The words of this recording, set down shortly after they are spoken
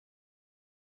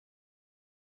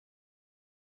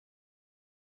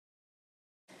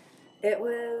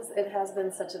It has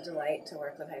been such a delight to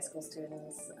work with high school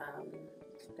students.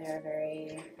 They're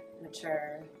very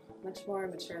mature, much more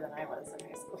mature than I was in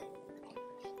high school.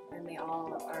 And they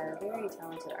all are very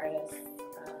talented artists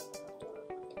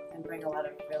and bring a lot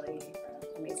of really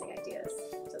amazing ideas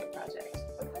to the project.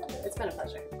 It's been a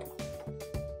pleasure.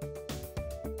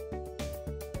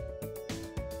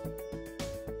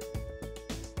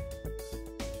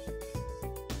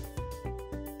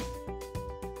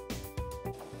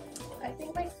 I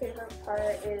think my favorite part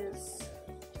is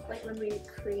like when we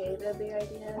created the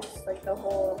ideas, like the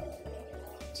whole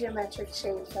geometric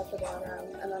shapes at the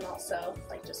bottom, and then also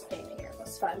like just painting it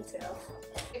was fun too.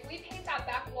 If we paint that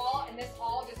back wall and this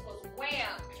all just goes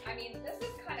wham, I mean, this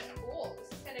is kind of cool.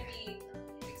 This is going to be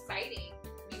exciting.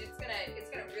 I mean, it's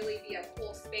gonna really be a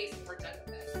cool space when we're done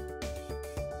with it.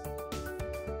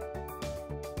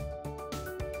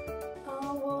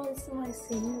 Well, it's my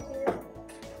senior year,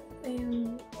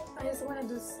 and I just want to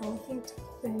do something to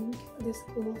thank the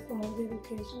school for the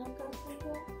education I got from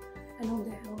here and all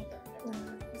the help that I got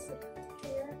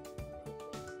here.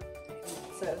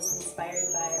 So it was inspired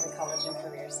by the College and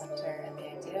Career Center, and the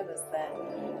idea was that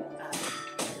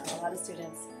a lot of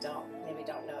students maybe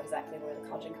don't know exactly where the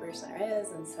College and Career Center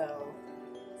is, and so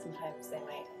sometimes they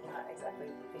might not exactly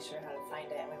be sure how to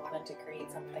find it, and we wanted to create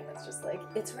something that's just like,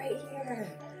 it's right here!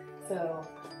 So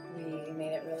we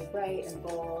made it really bright and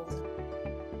bold.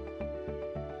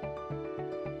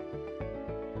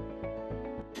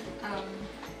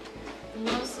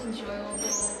 The most enjoyable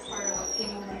part about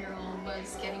painting the mural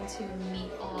was getting to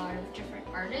meet a lot of different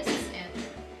artists, and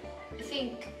I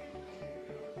think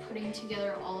putting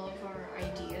together all of our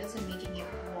ideas and making it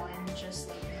one just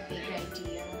like big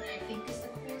idea, I think is the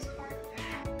coolest part.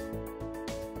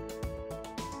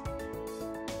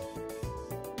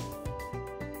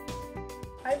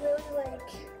 I really like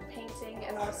painting,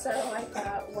 and also I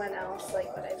thought when else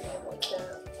like would I be able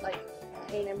to like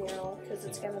paint a mural, because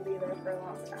it's going to be there for a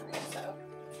long time, so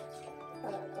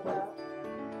about.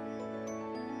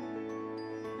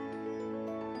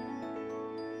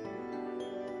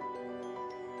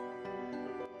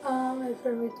 My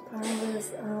favorite part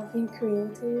was being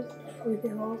creative with the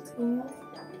whole team,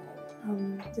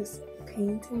 just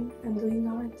painting and doing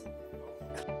art.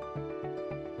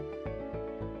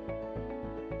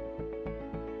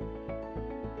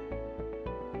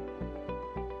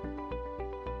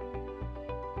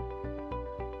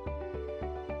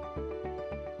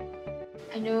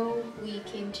 I know we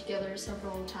came together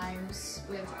several times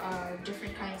with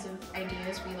different kinds of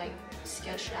ideas we like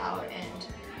sketched out, and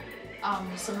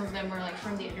some of them were like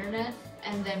from the internet,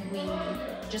 and then we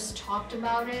just talked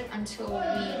about it until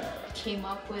we came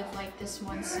up with like this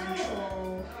one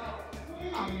central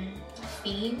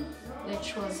theme,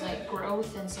 which was like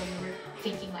growth, and so we were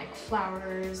thinking like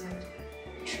flowers and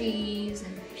trees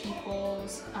and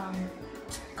people's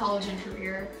college and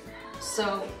career.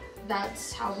 So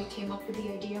that's how we came up with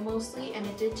the idea mostly, and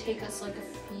it did take us like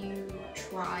a few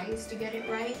tries to get it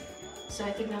right. So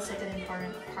I think that's like an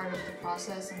important part of the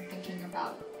process, and thinking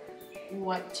about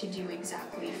what to do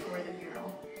exactly for the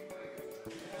mural.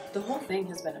 The whole thing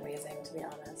has been amazing, to be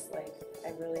honest. Like,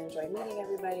 I really enjoyed meeting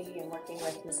everybody and working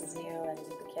with Mrs. New and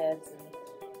the kids,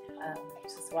 and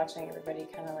just watching everybody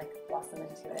kind of like blossom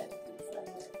into it.